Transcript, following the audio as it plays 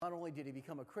only did he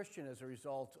become a Christian as a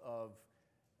result of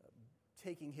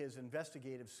taking his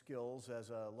investigative skills as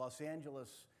a Los Angeles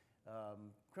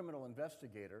criminal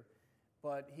investigator,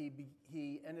 but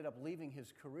he ended up leaving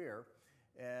his career,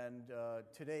 and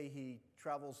today he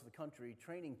travels the country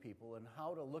training people in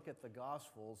how to look at the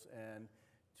Gospels and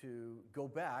to go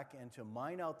back and to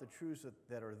mine out the truths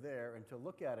that are there and to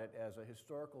look at it as a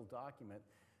historical document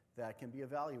that can be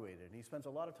evaluated. And he spends a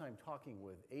lot of time talking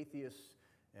with atheists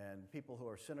and people who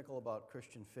are cynical about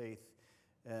Christian faith,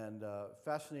 and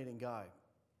fascinating guy.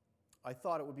 I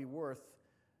thought it would be worth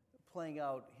playing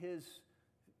out his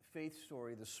faith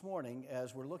story this morning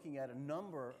as we're looking at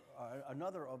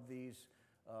another of these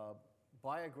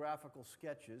biographical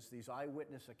sketches, these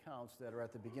eyewitness accounts that are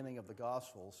at the beginning of the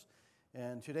Gospels.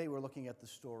 And today we're looking at the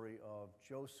story of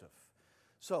Joseph.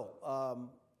 So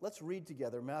let's read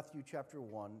together Matthew chapter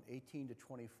 1, 18 to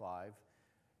 25.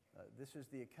 This is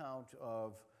the account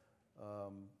of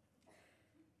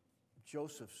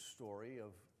Joseph's story,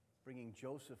 of bringing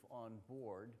Joseph on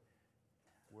board,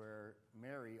 where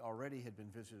Mary already had been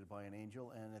visited by an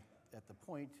angel, and at the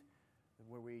point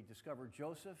where we discover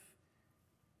Joseph,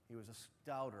 he was a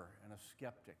doubter and a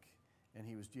skeptic, and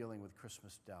he was dealing with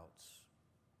Christmas doubts.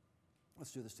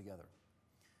 Let's do this together.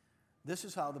 This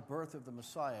is how the birth of the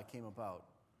Messiah came about.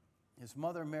 His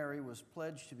mother Mary was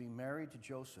pledged to be married to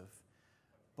Joseph,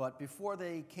 but before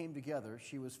they came together,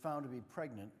 she was found to be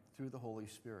pregnant through the Holy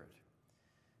Spirit.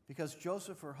 Because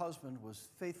Joseph, her husband, was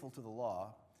faithful to the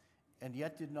law and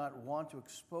yet did not want to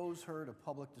expose her to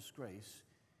public disgrace,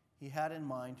 he had in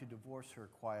mind to divorce her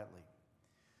quietly.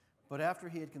 But after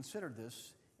he had considered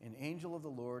this, an angel of the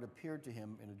Lord appeared to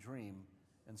him in a dream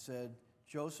and said,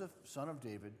 "Joseph, son of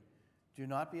David, do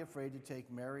not be afraid to take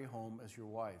Mary home as your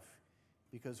wife,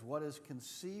 because what is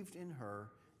conceived in her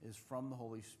is from the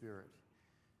Holy Spirit.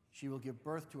 She will give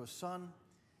birth to a son,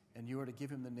 and you are to give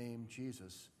him the name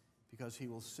Jesus, because he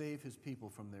will save his people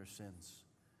from their sins."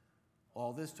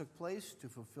 All this took place to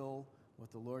fulfill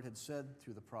what the Lord had said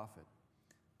through the prophet.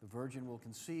 The virgin will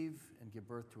conceive and give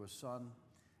birth to a son,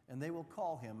 and they will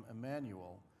call him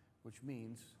Emmanuel, which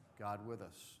means God with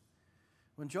us.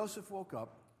 When Joseph woke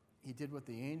up, he did what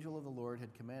the angel of the Lord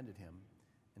had commanded him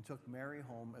and took Mary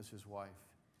home as his wife.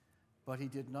 But he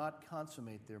did not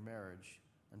consummate their marriage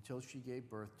until she gave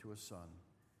birth to a son,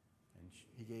 and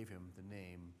he gave him the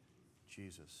name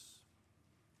Jesus.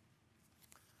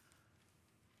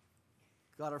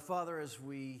 God our Father, as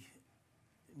we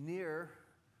near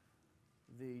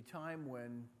the time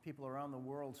when people around the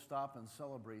world stop and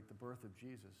celebrate the birth of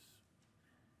Jesus,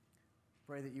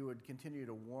 pray that you would continue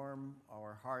to warm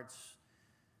our hearts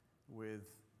with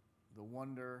the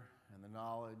wonder and the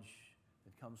knowledge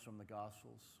that comes from the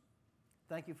Gospels.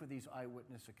 Thank you for these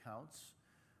eyewitness accounts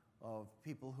of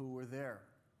people who were there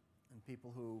and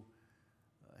people who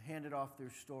handed off their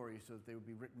stories so that they would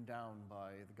be written down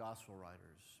by the Gospel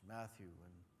writers, Matthew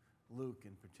and Luke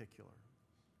in particular.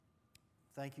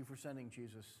 Thank you for sending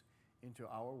Jesus into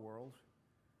our world.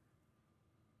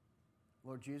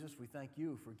 Lord Jesus, we thank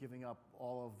you for giving up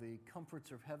all of the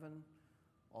comforts of heaven,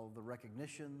 all of the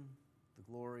recognition, the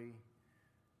glory,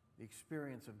 the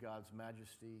experience of God's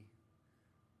majesty,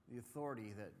 the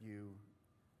authority that you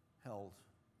held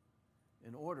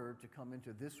in order to come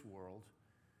into this world,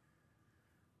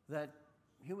 that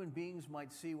human beings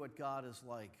might see what God is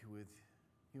like with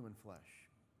human flesh,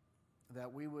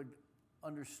 that we would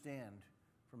understand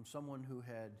from someone who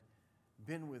had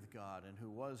been with God and who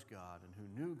was God and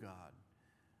who knew God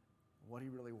what he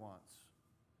really wants.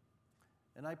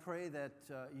 And I pray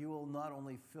that you will not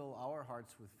only fill our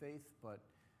hearts with faith, but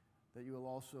that you will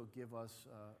also give us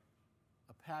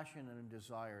a passion and a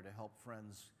desire to help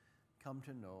friends come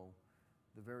to know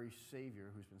the very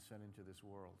Savior who's been sent into this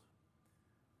world.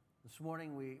 This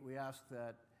morning we ask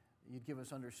that you'd give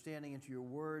us understanding into your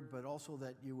word, but also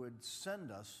that you would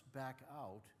send us back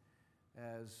out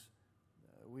as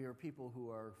we are people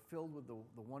who are filled with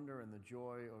the wonder and the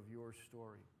joy of your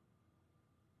story.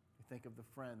 We think of the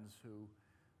friends who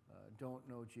don't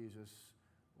know Jesus,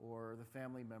 or the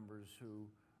family members who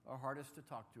are hardest to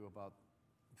talk to about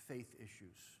faith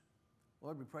issues.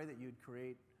 Lord, we pray that you'd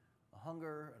create a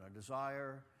hunger and a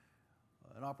desire,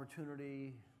 an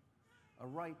opportunity, a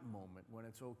right moment when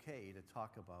it's okay to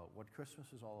talk about what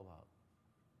Christmas is all about.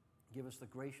 Give us the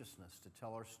graciousness to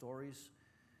tell our stories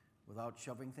without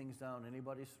shoving things down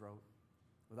anybody's throat,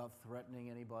 without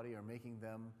threatening anybody or making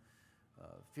them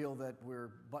feel that we're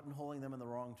buttonholing them in the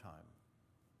wrong time.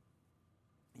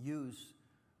 Use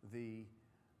the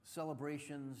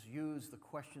celebrations, use the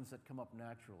questions that come up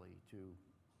naturally to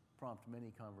prompt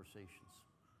many conversations.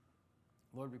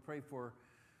 Lord, we pray for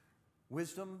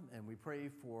wisdom, and we pray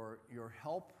for your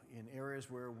help in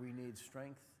areas where we need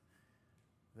strength.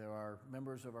 There are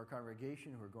members of our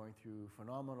congregation who are going through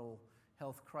phenomenal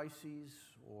health crises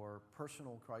or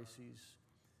personal crises,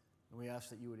 and we ask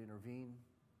that you would intervene,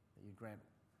 that you grant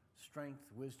strength,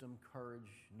 wisdom,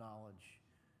 courage, knowledge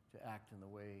to act in the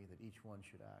way that each one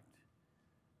should act,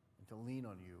 and to lean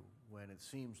on you when it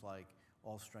seems like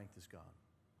all strength is gone.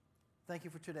 Thank you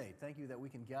for today. Thank you that we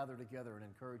can gather together and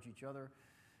encourage each other.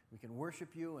 We can worship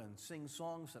you and sing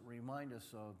songs that remind us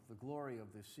of the glory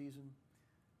of this season.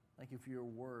 Thank you for your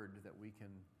word that we can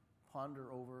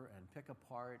ponder over and pick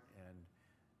apart and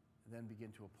then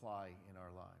begin to apply in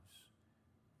our lives.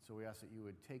 So we ask that you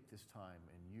would take this time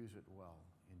and use it well.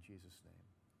 In Jesus' name,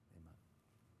 amen.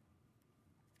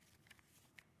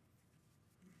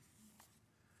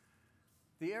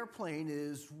 The airplane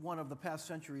is one of the past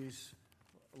century's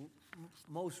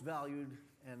most valued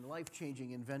and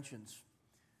life-changing inventions.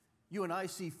 You and I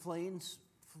see planes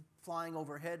flying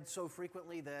overhead so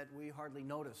frequently that we hardly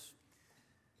notice.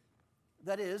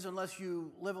 That is, unless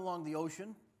you live along the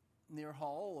ocean near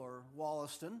Hull or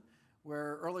Wollaston,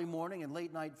 where early morning and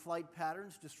late night flight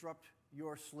patterns disrupt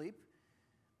your sleep.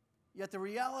 Yet the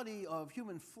reality of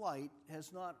human flight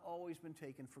has not always been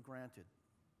taken for granted.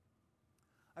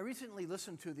 I recently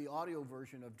listened to the audio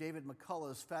version of David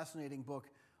McCullough's fascinating book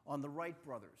on the Wright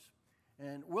brothers.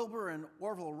 And Wilbur and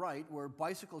Orville Wright were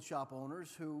bicycle shop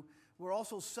owners who were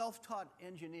also self-taught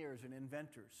engineers and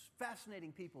inventors.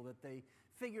 Fascinating people that they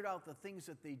figured out the things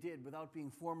that they did without being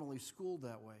formally schooled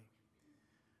that way.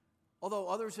 Although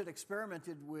others had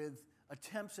experimented with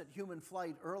attempts at human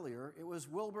flight earlier, it was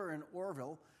Wilbur and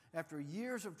Orville, after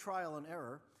years of trial and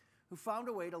error, who found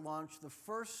a way to launch the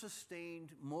first sustained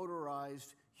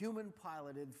motorized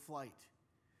human-piloted flight.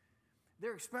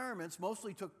 Their experiments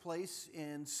mostly took place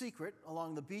in secret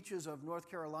along the beaches of North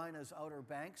Carolina's Outer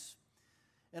Banks.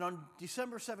 And on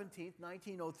December 17,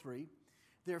 1903,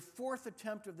 their fourth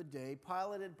attempt of the day,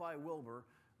 piloted by Wilbur,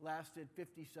 lasted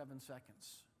 57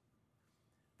 seconds.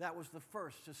 That was the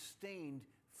first sustained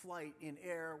flight in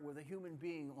air with a human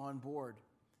being on board.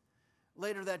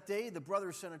 Later that day, the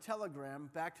brothers sent a telegram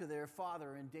back to their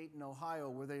father in Dayton, Ohio,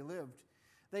 where they lived.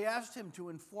 They asked him to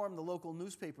inform the local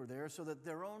newspaper there so that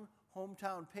their own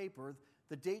hometown paper,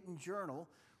 the Dayton Journal,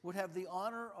 would have the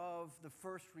honor of the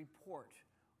first report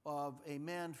of a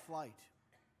manned flight.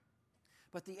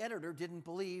 But the editor didn't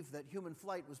believe that human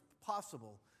flight was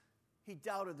possible. He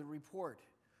doubted the report.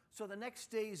 So the next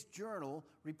day's journal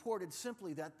reported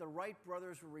simply that the Wright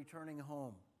brothers were returning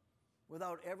home,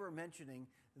 without ever mentioning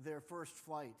their first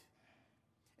flight.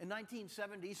 In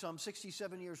 1970, some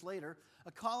 67 years later,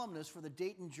 a columnist for the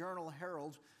Dayton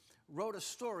Journal-Herald wrote a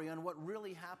story on what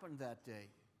really happened that day.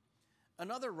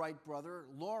 Another Wright brother,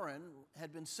 Loren,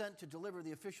 had been sent to deliver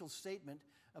the official statement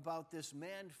about this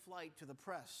manned flight to the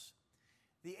press.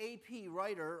 The AP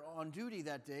writer on duty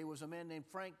that day was a man named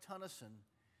Frank Tunnison.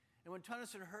 And when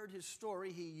Tunnison heard his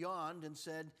story, he yawned and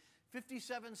said,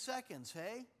 57 seconds,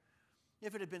 hey?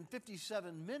 If it had been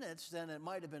 57 minutes, then it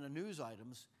might have been a news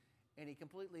item, and he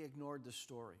completely ignored the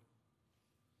story.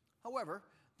 However,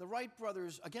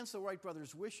 against the Wright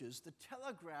brothers' wishes, the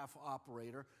telegraph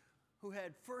operator who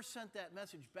had first sent that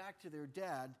message back to their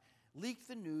dad leaked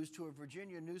the news to a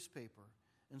Virginia newspaper.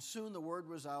 And soon the word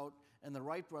was out, and the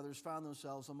Wright brothers found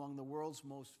themselves among the world's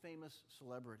most famous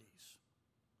celebrities.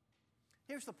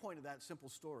 Here's the point of that simple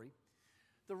story.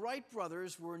 The Wright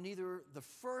brothers were neither the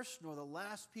first nor the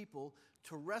last people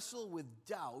to wrestle with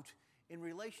doubt in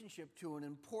relationship to an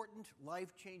important,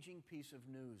 life-changing piece of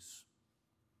news.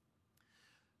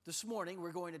 This morning,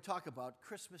 we're going to talk about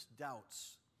Christmas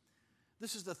doubts.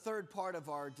 This is the third part of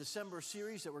our December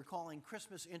series that we're calling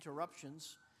Christmas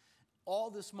Interruptions. All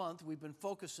this month, we've been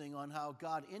focusing on how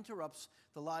God interrupts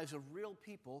the lives of real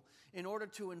people in order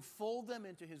to enfold them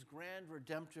into his grand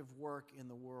redemptive work in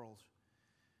the world.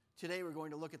 Today, we're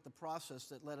going to look at the process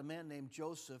that led a man named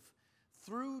Joseph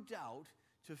through doubt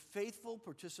to faithful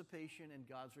participation in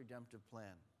God's redemptive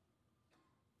plan.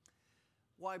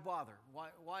 Why bother?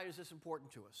 Why is this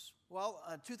important to us? Well,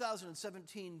 a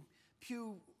 2017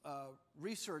 Pew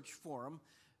Research Forum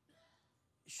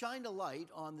shined a light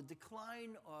on the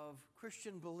decline of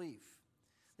Christian belief.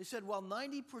 They said while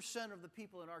 90% of the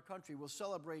people in our country will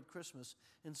celebrate Christmas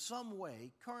in some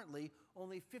way, currently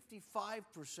only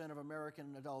 55% of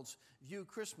American adults view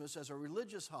Christmas as a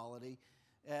religious holiday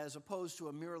as opposed to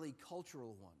a merely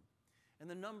cultural one. And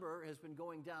the number has been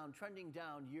going down, trending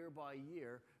down year by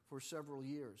year for several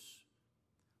years.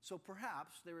 So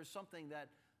perhaps there is something that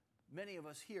many of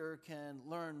us here can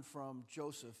learn from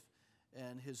Joseph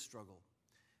and his struggle.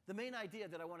 The main idea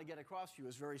that I want to get across to you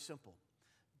is very simple.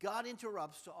 God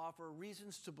interrupts to offer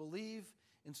reasons to believe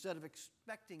instead of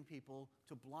expecting people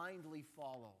to blindly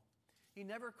follow. He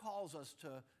never calls us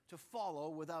to follow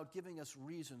without giving us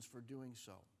reasons for doing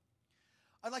so.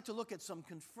 I'd like to look at some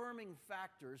confirming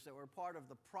factors that were part of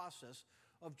the process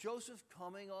of Joseph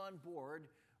coming on board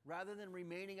rather than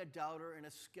remaining a doubter and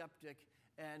a skeptic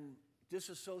and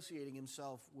disassociating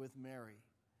himself with Mary.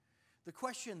 The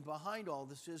question behind all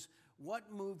this is,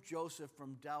 what moved Joseph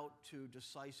from doubt to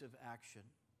decisive action?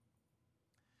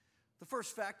 The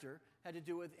first factor had to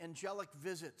do with angelic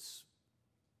visits.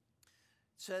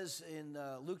 It says in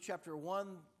Luke chapter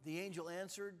 1, the angel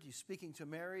answered, he's speaking to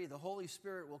Mary, the Holy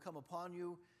Spirit will come upon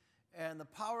you, and the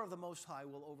power of the Most High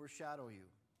will overshadow you.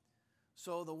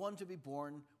 So the one to be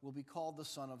born will be called the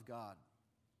Son of God.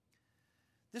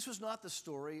 This was not the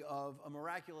story of a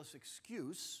miraculous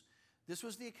excuse. This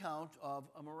was the account of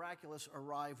a miraculous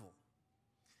arrival.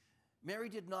 Mary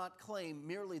did not claim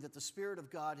merely that the Spirit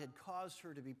of God had caused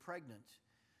her to be pregnant,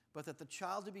 but that the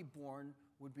child to be born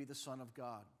would be the Son of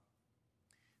God.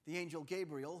 The angel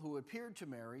Gabriel, who appeared to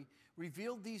Mary,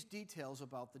 revealed these details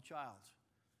about the child.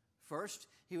 First,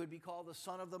 he would be called the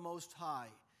Son of the Most High,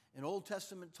 an Old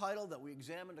Testament title that we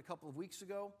examined a couple of weeks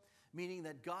ago, meaning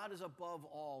that God is above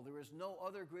all. There is no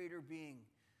other greater being.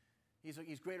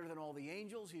 He's greater than all the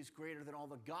angels. He's greater than all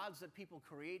the gods that people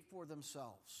create for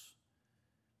themselves.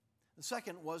 The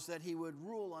second was that he would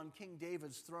rule on King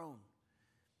David's throne.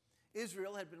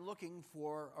 Israel had been looking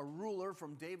for a ruler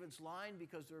from David's line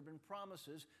because there had been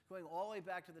promises going all the way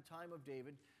back to the time of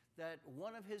David that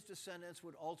one of his descendants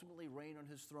would ultimately reign on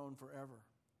his throne forever.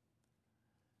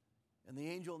 And the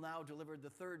angel now delivered the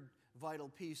third vital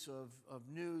piece of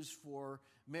news for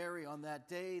Mary on that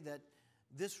day, that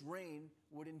this reign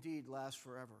would indeed last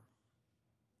forever.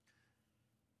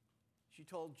 She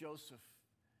told Joseph,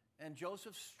 and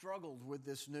Joseph struggled with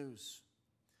this news.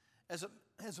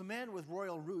 As a man with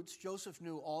royal roots, Joseph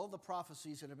knew all the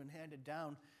prophecies that had been handed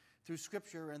down through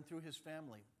Scripture and through his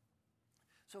family.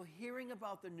 So hearing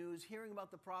about the news, hearing about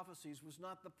the prophecies was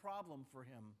not the problem for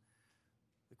him.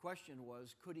 The question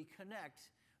was, could he connect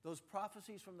those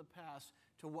prophecies from the past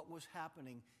to what was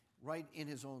happening right in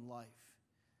his own life?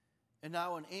 And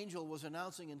now an angel was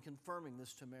announcing and confirming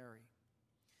this to Mary.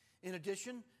 In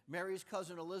addition, Mary's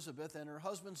cousin Elizabeth and her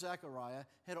husband Zechariah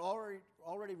had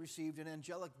already received an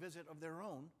angelic visit of their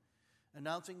own,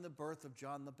 announcing the birth of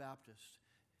John the Baptist,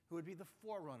 who would be the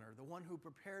forerunner, the one who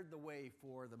prepared the way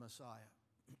for the Messiah.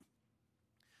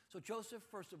 So Joseph,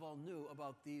 first of all, knew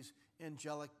about these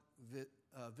angelic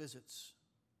visits.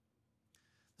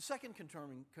 The second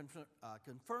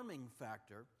confirming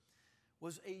factor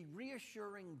was a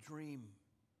reassuring dream.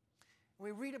 And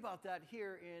we read about that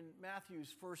here in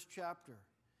Matthew's first chapter.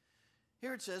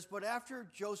 Here it says, but after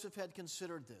Joseph had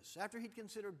considered this, after he'd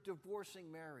considered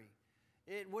divorcing Mary,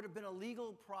 it would have been a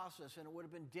legal process and it would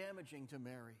have been damaging to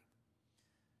Mary.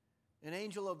 An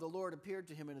angel of the Lord appeared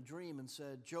to him in a dream and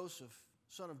said, Joseph,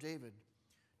 son of David,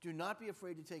 do not be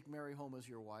afraid to take Mary home as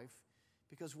your wife,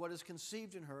 because what is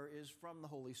conceived in her is from the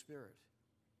Holy Spirit.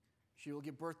 She will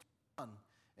give birth to a son,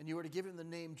 and you are to give him the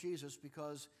name Jesus,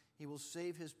 because he will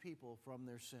save his people from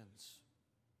their sins.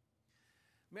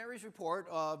 Mary's report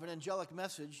of an angelic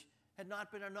message had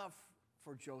not been enough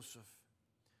for Joseph.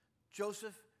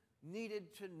 Joseph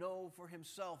needed to know for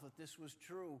himself that this was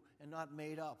true and not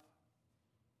made up.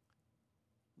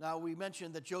 Now, we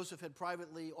mentioned that Joseph had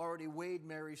privately already weighed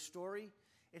Mary's story.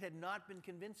 It had not been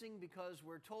convincing because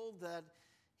we're told that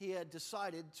he had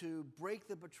decided to break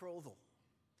the betrothal.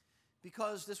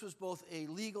 Because this was both a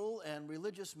legal and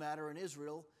religious matter in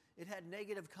Israel, it had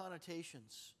negative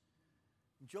connotations.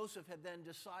 Joseph had then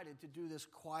decided to do this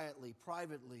quietly,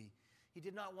 privately. He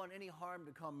did not want any harm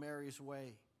to come Mary's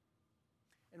way.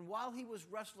 And while he was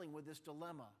wrestling with this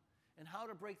dilemma and how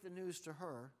to break the news to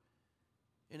her,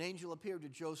 an angel appeared to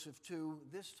Joseph too,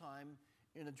 this time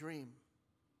in a dream.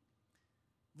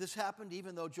 This happened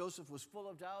even though Joseph was full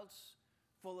of doubts,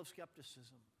 full of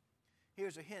skepticism.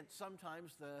 Here's a hint.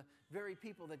 Sometimes the very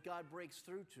people that God breaks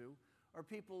through to are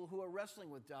people who are wrestling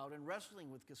with doubt and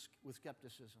wrestling with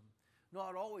skepticism,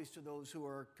 not always to those who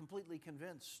are completely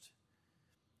convinced.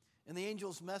 And the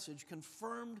angel's message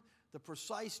confirmed the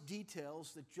precise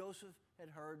details that Joseph had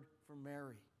heard from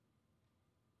Mary.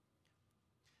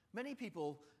 Many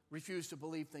people refuse to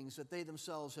believe things that they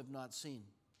themselves have not seen.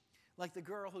 Like the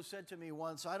girl who said to me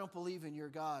once, I don't believe in your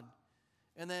God,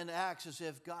 and then acts as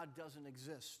if God doesn't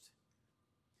exist.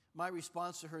 My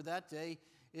response to her that day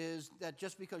is that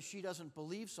just because she doesn't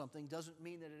believe something doesn't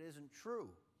mean that it isn't true.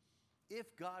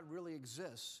 If God really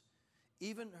exists,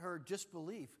 even her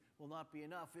disbelief will not be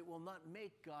enough. It will not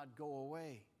make God go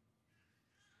away.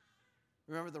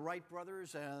 Remember the Wright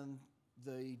brothers and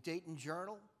the Dayton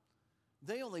Journal?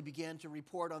 They only began to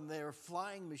report on their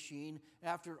flying machine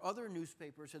after other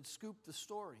newspapers had scooped the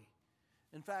story.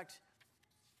 In fact,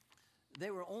 they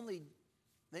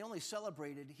only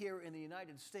celebrated here in the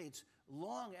United States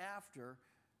long after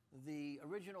the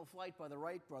original flight by the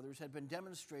Wright brothers had been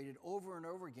demonstrated over and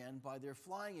over again by their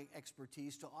flying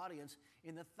expertise to audience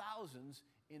in the thousands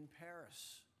in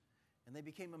Paris. And they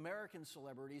became American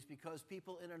celebrities because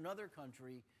people in another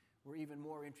country were even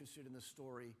more interested in the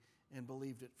story and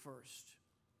believed it first.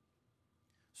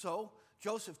 So,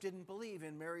 Joseph didn't believe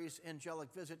in Mary's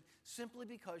angelic visit simply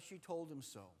because she told him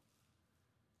so.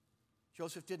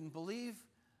 Joseph didn't believe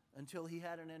until he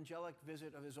had an angelic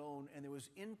visit of his own, and there was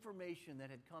information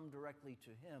that had come directly to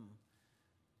him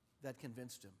that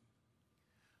convinced him.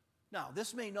 Now,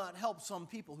 this may not help some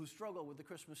people who struggle with the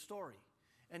Christmas story,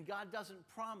 and God doesn't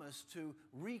promise to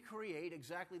recreate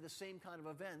exactly the same kind of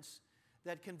events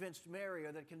that convinced Mary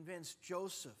or that convinced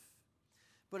Joseph.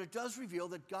 But it does reveal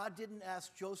that God didn't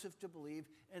ask Joseph to believe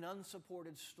an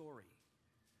unsupported story.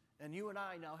 And you and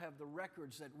I now have the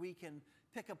records that we can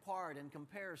pick apart and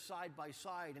compare side by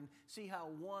side and see how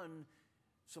one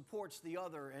supports the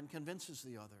other and convinces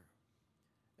the other.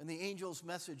 And the angel's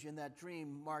message in that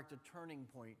dream marked a turning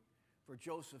point for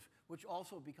Joseph, which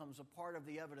also becomes a part of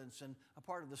the evidence and a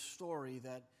part of the story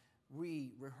that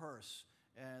we rehearse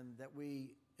and that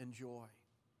we enjoy.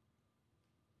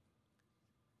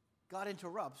 God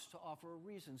interrupts to offer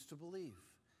reasons to believe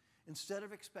instead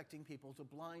of expecting people to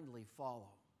blindly follow.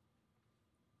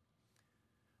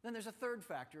 Then there's a third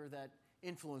factor that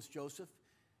influenced Joseph.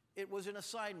 It was an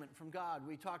assignment from God.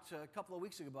 We talked a couple of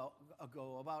weeks ago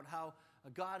about how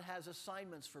God has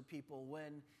assignments for people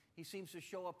when he seems to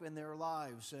show up in their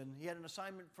lives. And he had an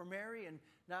assignment for Mary, and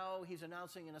now he's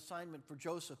announcing an assignment for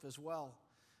Joseph as well.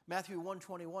 Matthew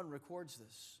 1:21 records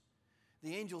this.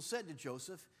 The angel said to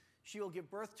Joseph, "She will give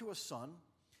birth to a son,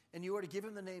 and you are to give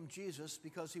him the name Jesus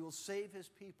because he will save his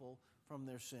people from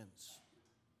their sins."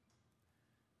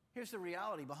 Here's the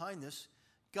reality behind this.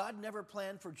 God never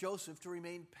planned for Joseph to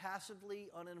remain passively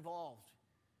uninvolved.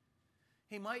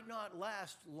 He might not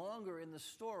last longer in the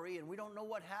story, and we don't know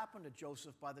what happened to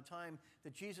Joseph by the time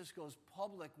that Jesus goes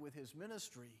public with his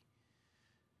ministry.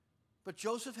 But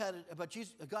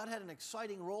God had an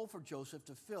exciting role for Joseph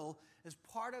to fill as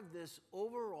part of this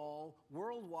overall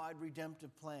worldwide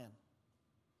redemptive plan.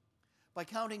 By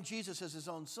counting Jesus as his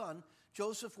own son,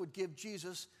 Joseph would give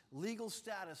Jesus legal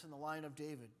status in the line of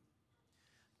David.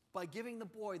 By giving the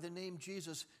boy the name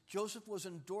Jesus, Joseph was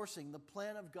endorsing the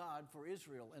plan of God for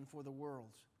Israel and for the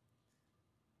world.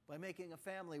 By making a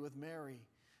family with Mary,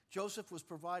 Joseph was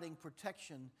providing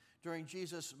protection during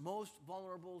Jesus' most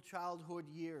vulnerable childhood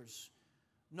years,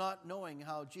 not knowing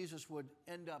how Jesus would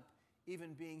end up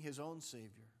even being his own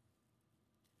Savior.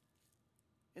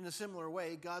 In a similar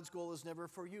way, God's goal is never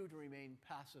for you to remain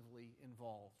passively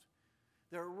involved.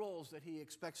 There are roles that he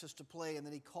expects us to play and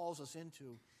that he calls us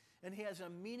into. And he has a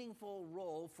meaningful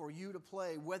role for you to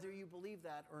play, whether you believe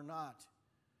that or not.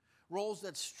 Roles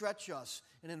that stretch us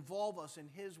and involve us in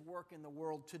his work in the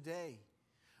world today.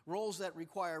 Roles that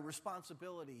require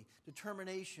responsibility,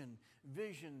 determination,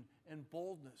 vision, and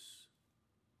boldness.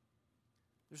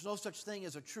 There's no such thing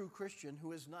as a true Christian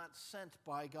who is not sent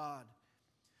by God.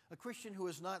 A Christian who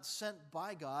is not sent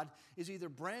by God is either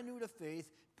brand new to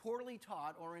faith, poorly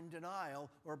taught, or in denial,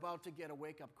 or about to get a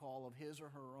wake-up call of his or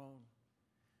her own.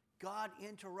 God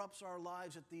interrupts our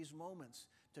lives at these moments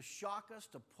to shock us,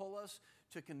 to pull us,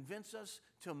 to convince us,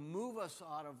 to move us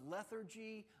out of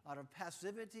lethargy, out of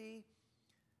passivity,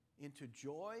 into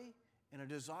joy and a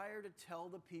desire to tell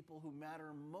the people who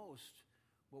matter most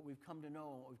what we've come to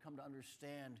know, what we've come to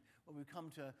understand, what we've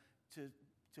come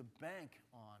to bank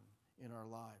on in our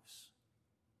lives.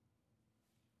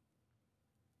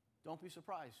 Don't be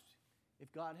surprised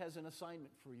if God has an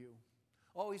assignment for you.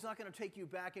 Oh, he's not going to take you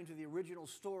back into the original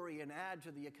story and add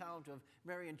to the account of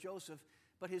Mary and Joseph,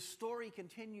 but his story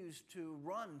continues to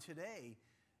run today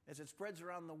as it spreads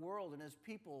around the world and as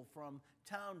people from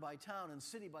town by town and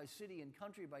city by city and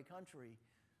country by country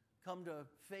come to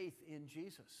faith in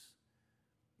Jesus.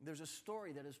 There's a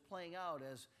story that is playing out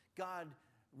as God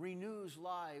renews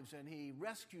lives and he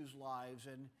rescues lives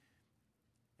and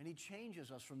he changes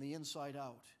us from the inside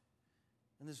out.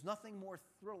 And there's nothing more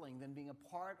thrilling than being a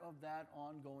part of that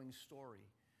ongoing story.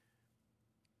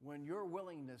 When your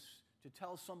willingness to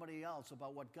tell somebody else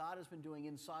about what God has been doing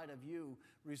inside of you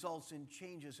results in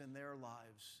changes in their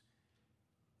lives.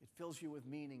 It fills you with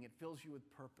meaning. It fills you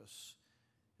with purpose.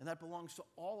 And that belongs to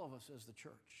all of us as the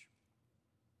church.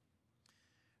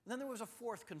 And then there was a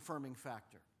fourth confirming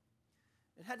factor.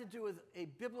 It had to do with a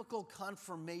biblical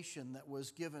confirmation that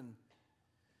was given.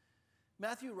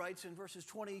 Matthew writes in verses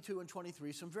 22 and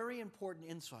 23 some very important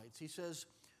insights. He says,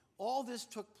 all this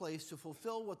took place to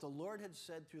fulfill what the Lord had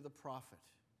said through the prophet.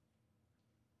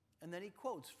 And then he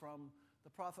quotes from the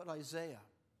prophet Isaiah.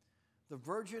 The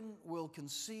virgin will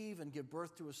conceive and give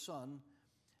birth to a son,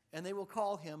 and they will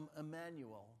call him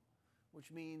Emmanuel,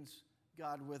 which means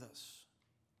God with us.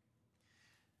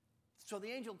 So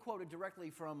the angel quoted directly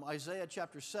from Isaiah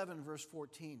chapter 7, verse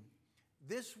 14.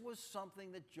 This was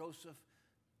something that Joseph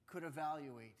could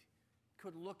evaluate,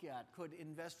 could look at, could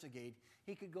investigate.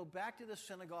 He could go back to the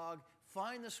synagogue,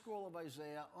 find the scroll of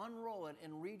Isaiah, unroll it,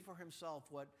 and read for himself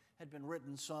what had been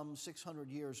written some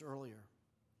 600 years earlier.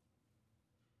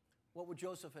 What would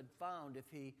Joseph have found if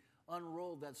he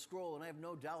unrolled that scroll? And I have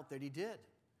no doubt that he did.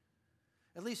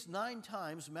 At least 9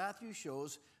 times, Matthew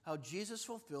shows how Jesus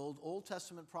fulfilled Old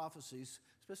Testament prophecies,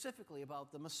 specifically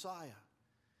about the Messiah.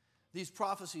 These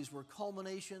prophecies were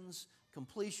culminations,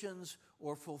 completions,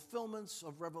 or fulfillments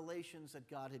of revelations that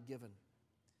God had given.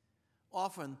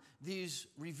 Often, these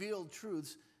revealed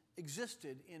truths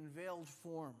existed in veiled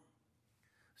form.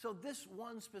 So this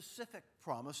one specific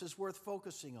promise is worth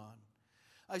focusing on.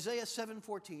 Isaiah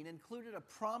 7:14 included a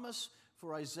promise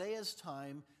for Isaiah's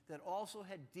time that also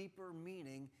had deeper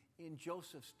meaning in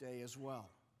Joseph's day as well.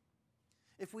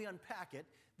 If we unpack it,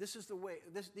 these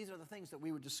are the things that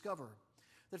we would discover.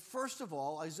 That first of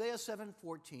all, Isaiah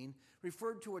 7:14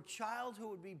 referred to a child who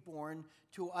would be born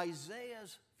to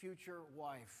Isaiah's future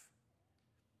wife.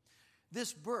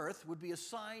 This birth would be a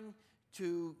sign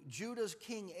to Judah's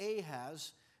king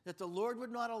Ahaz that the Lord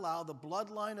would not allow the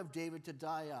bloodline of David to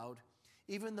die out,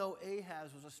 even though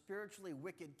Ahaz was a spiritually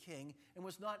wicked king and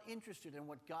was not interested in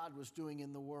what God was doing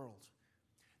in the world.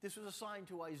 This was a sign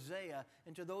to Isaiah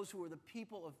and to those who were the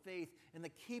people of faith and the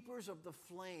keepers of the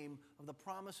flame of the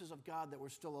promises of God that were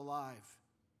still alive.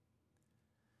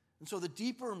 And so the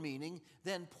deeper meaning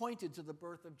then pointed to the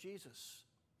birth of Jesus.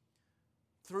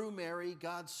 Through Mary,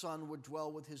 God's Son would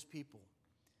dwell with his people.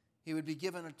 He would be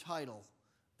given a title,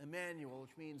 Emmanuel,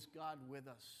 which means God with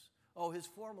us. Oh, his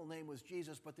formal name was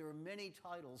Jesus, but there were many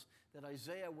titles that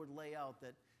Isaiah would lay out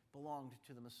that belonged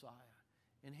to the Messiah.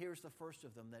 And here's the first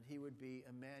of them, that he would be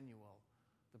Emmanuel,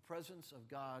 the presence of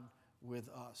God with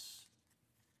us.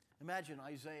 Imagine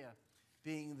Isaiah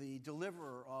being the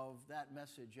deliverer of that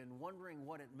message and wondering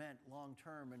what it meant long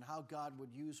term and how God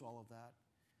would use all of that.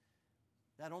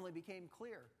 That only became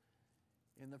clear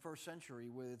in the first century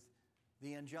with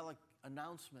the angelic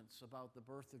announcements about the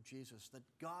birth of Jesus, that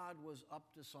God was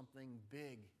up to something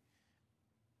big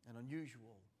and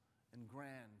unusual and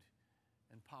grand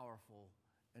and powerful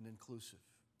and inclusive.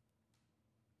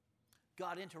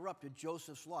 God interrupted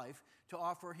Joseph's life to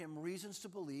offer him reasons to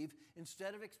believe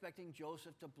instead of expecting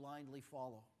Joseph to blindly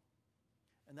follow.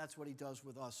 And that's what he does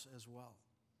with us as well.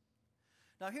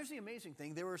 Now, here's the amazing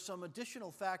thing. There were some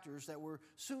additional factors that were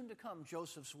soon to come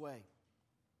Joseph's way.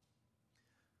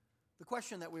 The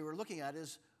question that we were looking at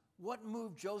is, what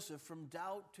moved Joseph from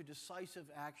doubt to decisive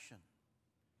action?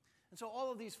 And so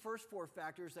all of these first 4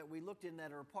 factors that we looked in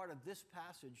that are a part of this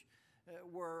passage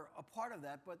were a part of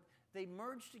that, but they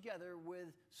merged together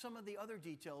with some of the other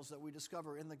details that we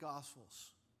discover in the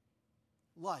Gospels.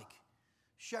 Like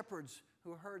shepherds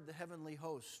who heard the heavenly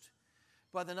host.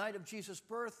 By the night of Jesus'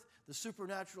 birth, the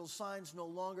supernatural signs no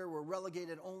longer were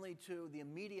relegated only to the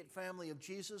immediate family of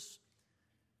Jesus,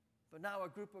 but now a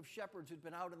group of shepherds who'd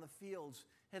been out in the fields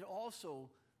had also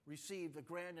received a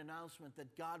grand announcement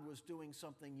that God was doing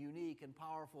something unique and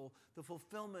powerful, the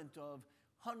fulfillment of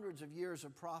hundreds of years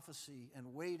of prophecy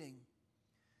and waiting.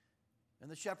 And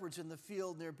the shepherds in the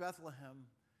field near Bethlehem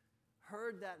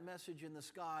heard that message in the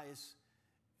skies,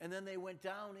 and then they went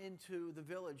down into the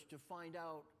village to find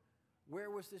out,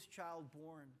 where was this child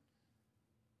born?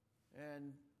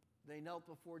 And they knelt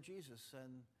before Jesus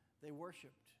and they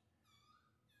worshiped.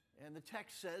 And the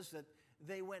text says that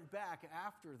they went back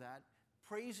after that,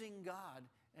 praising God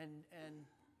and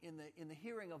in the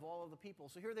hearing of all of the people.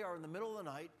 So here they are in the middle of the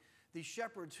night, these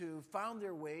shepherds who found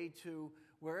their way to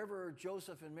wherever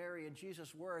Joseph and Mary and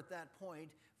Jesus were at that point,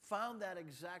 found that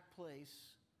exact place,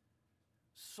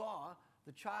 saw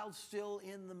the child still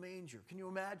in the manger. Can you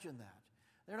imagine that?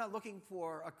 They're not looking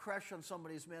for a creche on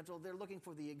somebody's mantle. They're looking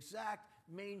for the exact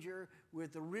manger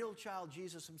with the real child,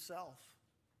 Jesus himself.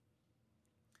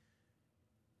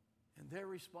 And their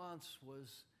response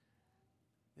was,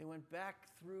 they went back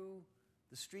through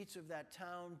the streets of that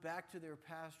town, back to their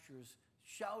pastures,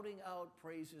 shouting out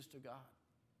praises to God.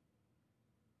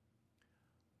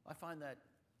 I find that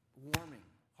warming,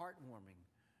 heartwarming,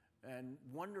 and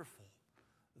wonderful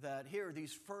that here,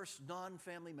 these first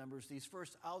non-family members, these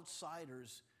first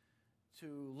outsiders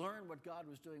to learn what God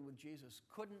was doing with Jesus,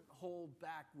 couldn't hold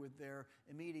back with their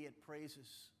immediate praises.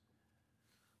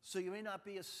 So you may not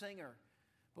be a singer,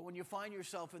 but when you find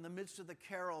yourself in the midst of the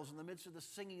carols, in the midst of the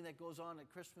singing that goes on at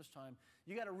Christmas time,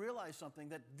 you got to realize something,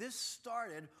 that this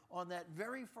started on that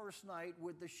very first night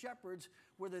with the shepherds,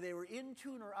 whether they were in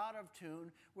tune or out of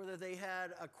tune, whether they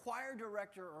had a choir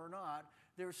director or not,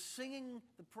 they're singing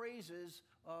the praises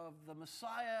of the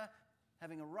Messiah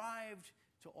having arrived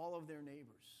to all of their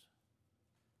neighbors.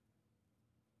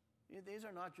 These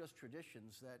are not just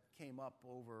traditions that came up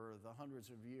over the hundreds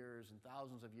of years and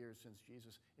thousands of years since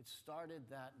Jesus. It started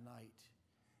that night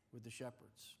with the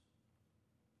shepherds.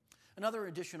 Another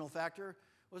additional factor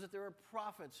was that there were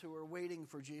prophets who were waiting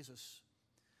for Jesus.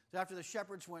 After the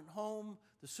shepherds went home,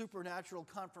 the supernatural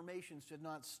confirmations did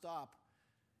not stop,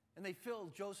 and they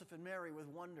filled Joseph and Mary with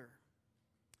wonder.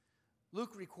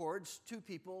 Luke records two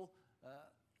people,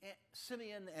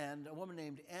 Simeon and a woman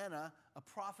named Anna, a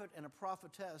prophet and a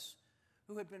prophetess,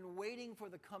 who had been waiting for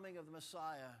the coming of the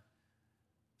Messiah.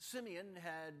 Simeon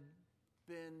had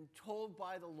been told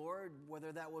by the Lord,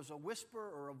 whether that was a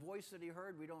whisper or a voice that he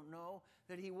heard, we don't know,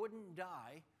 that he wouldn't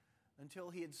die until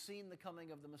he had seen the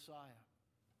coming of the Messiah.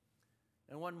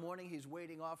 And one morning he's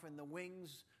waiting off in the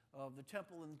wings of the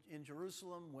temple in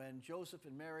Jerusalem when Joseph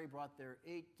and Mary brought their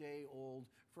 8-day-old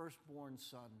firstborn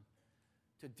son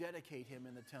to dedicate him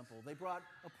in the temple. They brought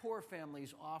a poor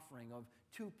family's offering of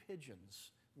 2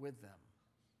 pigeons with them.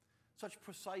 Such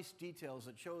precise details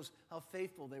that shows how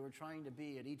faithful they were trying to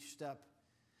be at each step.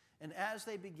 And as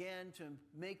they began to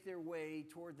make their way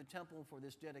toward the temple for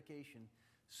this dedication,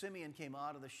 Simeon came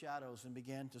out of the shadows and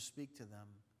began to speak to them.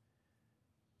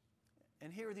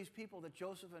 And here are these people that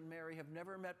Joseph and Mary have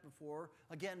never met before,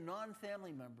 again,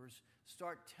 non-family members,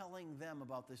 start telling them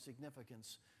about the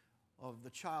significance of the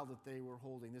child that they were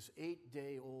holding, this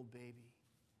 8-day-old baby.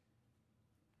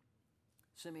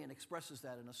 Simeon expresses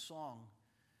that in a song.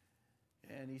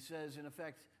 And he says, in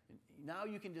effect, now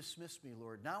you can dismiss me,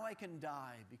 Lord. Now I can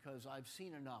die because I've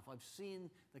seen enough. I've seen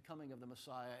the coming of the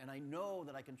Messiah, and I know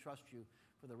that I can trust you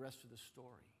for the rest of the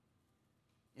story.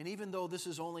 And even though this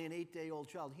is only an 8-day-old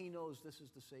child, he knows this is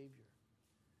the Savior.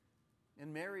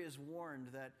 And Mary is warned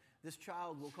that this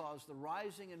child will cause the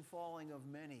rising and falling of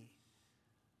many,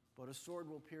 but a sword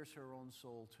will pierce her own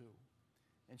soul too.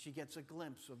 And she gets a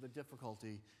glimpse of the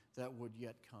difficulty that would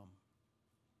yet come.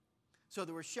 So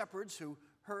there were shepherds who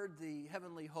heard the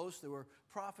heavenly host. There were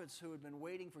prophets who had been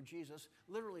waiting for Jesus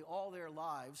literally all their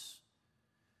lives.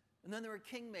 And then there were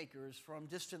kingmakers from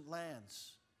distant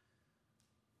lands.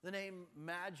 The name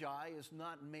Magi is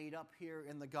not made up here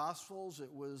in the Gospels.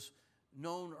 It was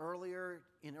known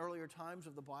in earlier times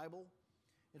of the Bible.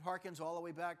 It harkens all the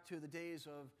way back to the days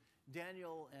of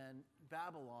Daniel and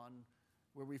Babylon,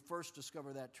 where we first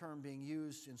discover that term being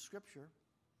used in Scripture.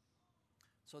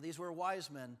 So these were wise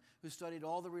men who studied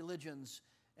all the religions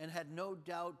and had no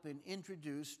doubt been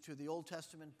introduced to the Old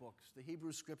Testament books, the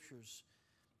Hebrew Scriptures,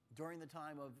 during the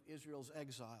time of Israel's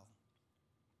exile.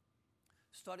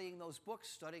 Studying those books,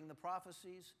 studying the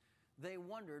prophecies, they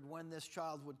wondered when this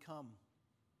child would come.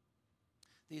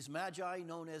 These magi,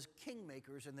 known as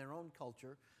kingmakers in their own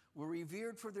culture, were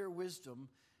revered for their wisdom,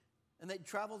 and they'd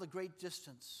traveled a great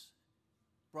distance,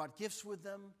 brought gifts with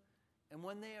them, and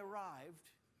when they arrived,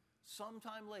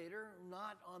 sometime later,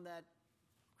 not on that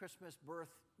Christmas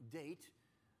birth date,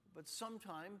 but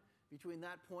sometime between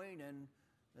that point and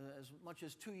as much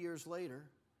as 2 years later,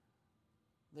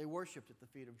 they worshiped at the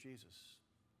feet of Jesus.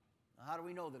 Now, how do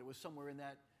we know that it was somewhere in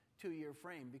that 2-year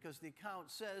frame? Because the account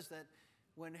says that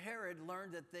when Herod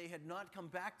learned that they had not come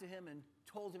back to him and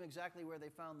told him exactly where they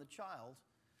found the child,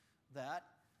 that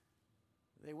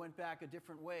they went back a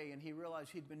different way, and he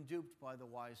realized he'd been duped by the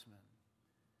wise men.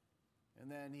 And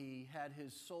then he had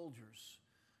his soldiers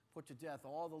put to death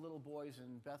all the little boys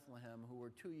in Bethlehem who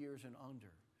were 2 years and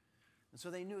under. And so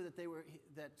they knew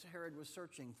that Herod was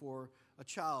searching for a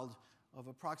child of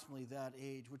approximately that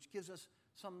age, which gives us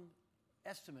some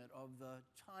estimate of the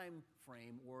time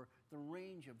frame or the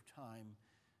range of time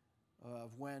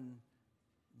of when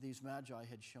these magi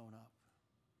had shown up.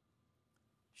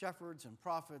 Shepherds and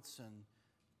prophets and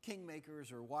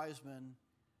kingmakers or wise men.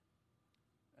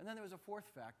 And then there was a fourth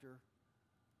factor.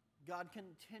 God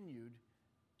continued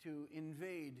to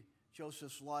invade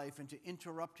Joseph's life and to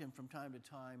interrupt him from time to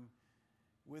time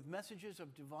with messages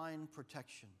of divine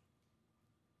protection.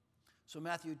 So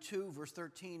Matthew 2, verse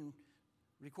 13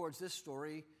 records this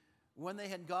story. When they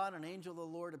had gone, an angel of the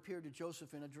Lord appeared to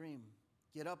Joseph in a dream.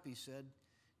 "Get up," he said,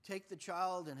 "take the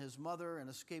child and his mother and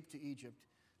escape to Egypt.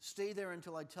 Stay there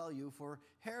until I tell you, for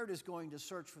Herod is going to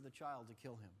search for the child to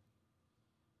kill him."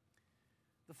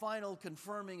 The final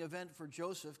confirming event for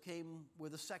Joseph came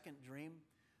with a second dream.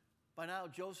 By now,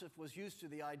 Joseph was used to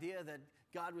the idea that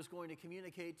God was going to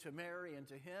communicate to Mary and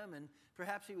to him, and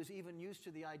perhaps he was even used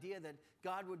to the idea that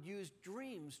God would use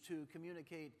dreams to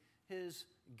communicate his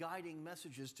guiding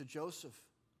messages to Joseph.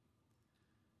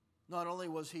 Not only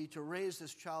was he to raise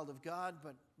this child of God,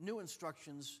 but new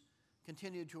instructions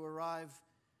continued to arrive,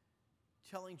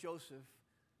 telling Joseph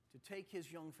to take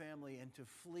his young family and to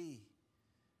flee.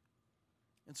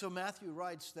 And so Matthew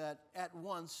writes that at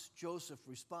once Joseph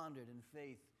responded in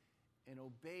faith and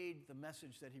obeyed the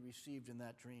message that he received in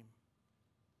that dream.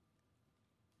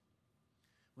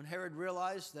 When Herod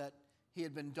realized that he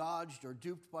had been dodged or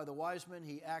duped by the wise men,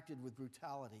 he acted with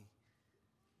brutality.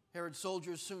 Herod's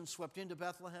soldiers soon swept into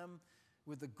Bethlehem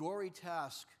with the gory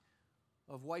task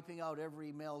of wiping out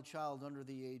every male child under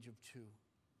the age of 2.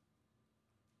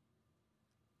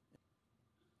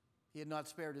 He had not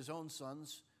spared his own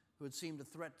sons, who had seemed a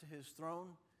threat to his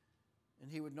throne, and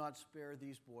he would not spare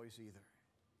these boys either.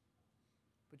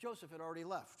 But Joseph had already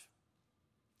left.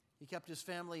 He kept his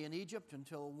family in Egypt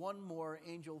until one more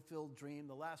angel-filled dream,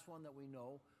 the last one that we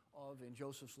know of in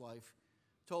Joseph's life,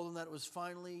 told him that it was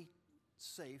finally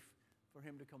safe for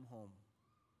him to come home.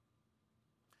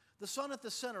 The son at the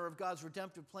center of God's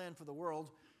redemptive plan for the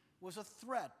world was a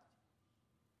threat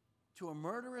to a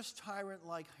murderous tyrant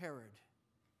like Herod,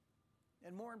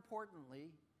 and more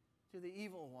importantly, to the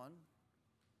evil one.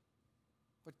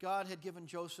 But God had given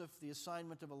Joseph the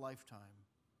assignment of a lifetime.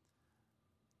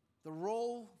 The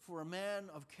role for a man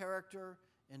of character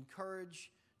and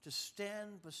courage to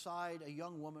stand beside a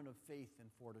young woman of faith and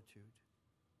fortitude.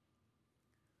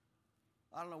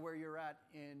 I don't know where you're at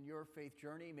in your faith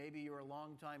journey. Maybe you're a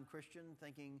longtime Christian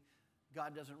thinking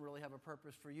God doesn't really have a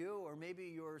purpose for you, or maybe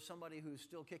you're somebody who's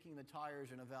still kicking the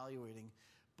tires and evaluating.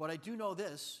 But I do know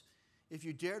this: if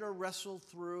you dare to wrestle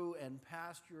through and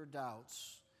past your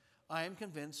doubts, I am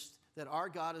convinced that our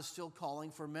God is still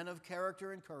calling for men of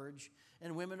character and courage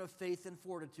and women of faith and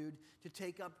fortitude to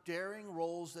take up daring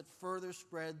roles that further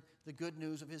spread the good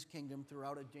news of his kingdom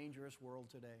throughout a dangerous world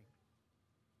today.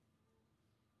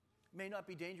 It may not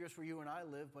be dangerous where you and I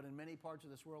live, but in many parts of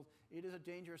this world, it is a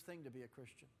dangerous thing to be a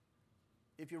Christian.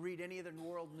 If you read any of the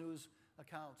world news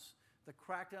accounts, the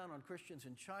crackdown on Christians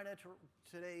in China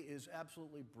today is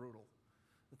absolutely brutal.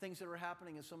 The things that are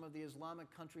happening in some of the Islamic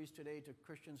countries today to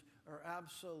Christians are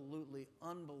absolutely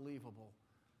unbelievable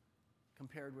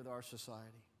compared with our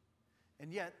society.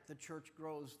 And yet, the church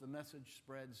grows, the message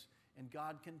spreads, and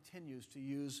God continues to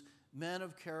use men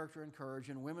of character and courage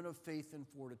and women of faith and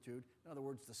fortitude. In other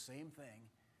words, the same thing,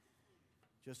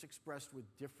 just expressed with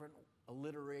different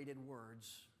alliterated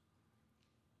words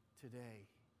today.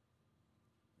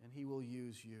 And he will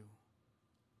use you.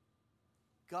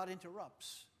 God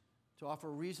interrupts to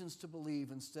offer reasons to believe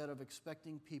instead of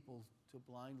expecting people to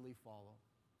blindly follow.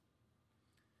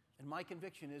 And my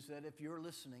conviction is that if you're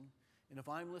listening, and if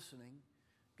I'm listening,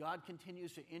 God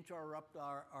continues to interrupt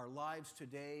our lives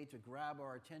today to grab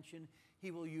our attention.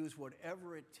 He will use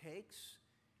whatever it takes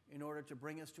in order to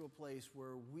bring us to a place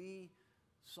where we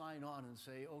sign on and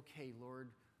say, "Okay,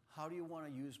 Lord, how do you want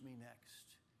to use me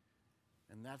next?"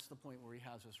 And that's the point where he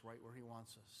has us right where he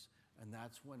wants us. And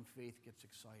that's when faith gets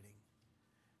exciting.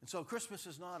 And so Christmas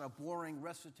is not a boring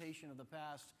recitation of the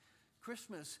past.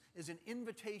 Christmas is an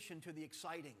invitation to the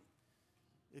exciting.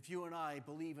 If you and I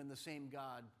believe in the same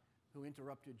God who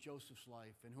interrupted Joseph's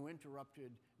life and who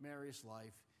interrupted Mary's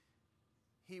life,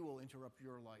 he will interrupt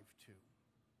your life too.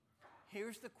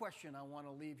 Here's the question I want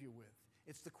to leave you with.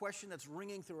 It's the question that's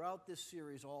ringing throughout this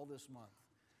series all this month.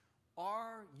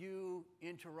 Are you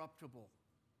interruptible?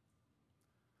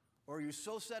 Or are you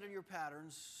so set in your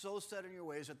patterns, so set in your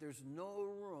ways that there's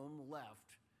no room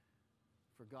left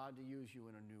for God to use you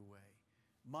in a new way?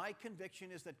 My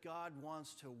conviction is that God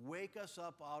wants to wake us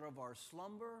up out of our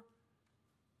slumber,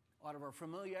 out of our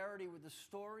familiarity with the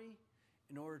story,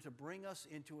 in order to bring us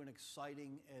into an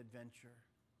exciting adventure.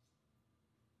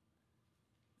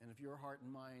 And if your heart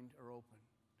and mind are open,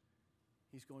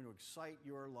 he's going to excite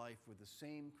your life with the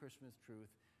same Christmas truth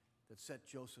that set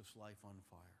Joseph's life on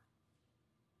fire.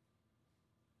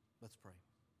 Let's pray.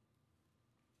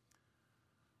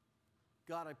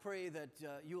 God, I pray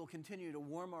that you will continue to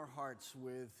warm our hearts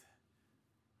with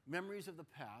memories of the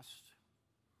past,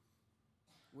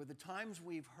 with the times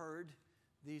we've heard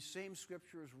these same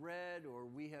scriptures read, or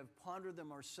we have pondered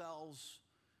them ourselves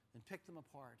and picked them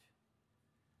apart.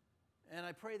 And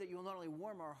I pray that you will not only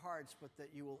warm our hearts, but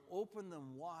that you will open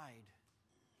them wide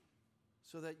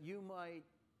so that you might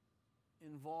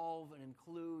involve and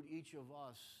include each of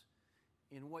us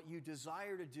in what you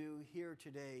desire to do here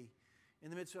today in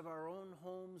the midst of our own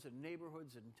homes and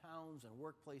neighborhoods and towns and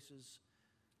workplaces.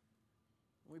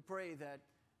 We pray that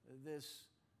this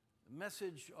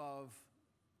message of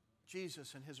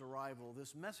Jesus and his arrival,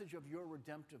 this message of your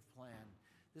redemptive plan,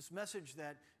 this message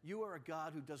that you are a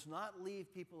God who does not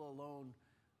leave people alone,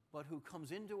 but who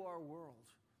comes into our world,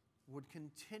 would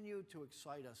continue to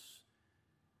excite us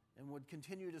and would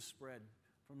continue to spread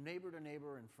from neighbor to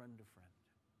neighbor and friend to friend.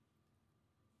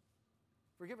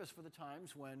 Forgive us for the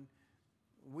times when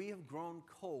we have grown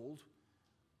cold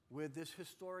with this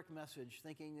historic message,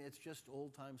 thinking it's just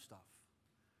old-time stuff.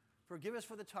 Forgive us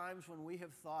for the times when we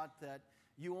have thought that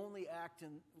you only act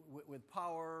with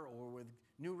power or with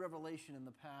new revelation in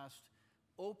the past.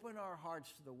 Open our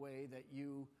hearts to the way that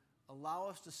you allow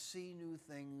us to see new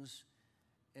things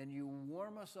and you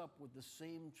warm us up with the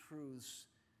same truths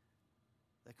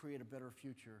that create a better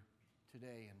future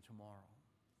today and tomorrow.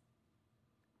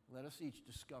 Let us each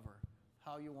discover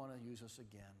how you want to use us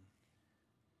again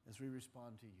as we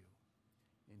respond to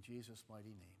you. In Jesus' mighty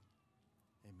name,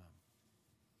 amen.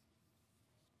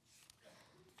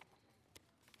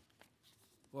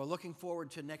 Well, looking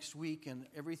forward to next week and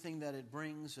everything that it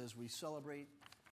brings as we celebrate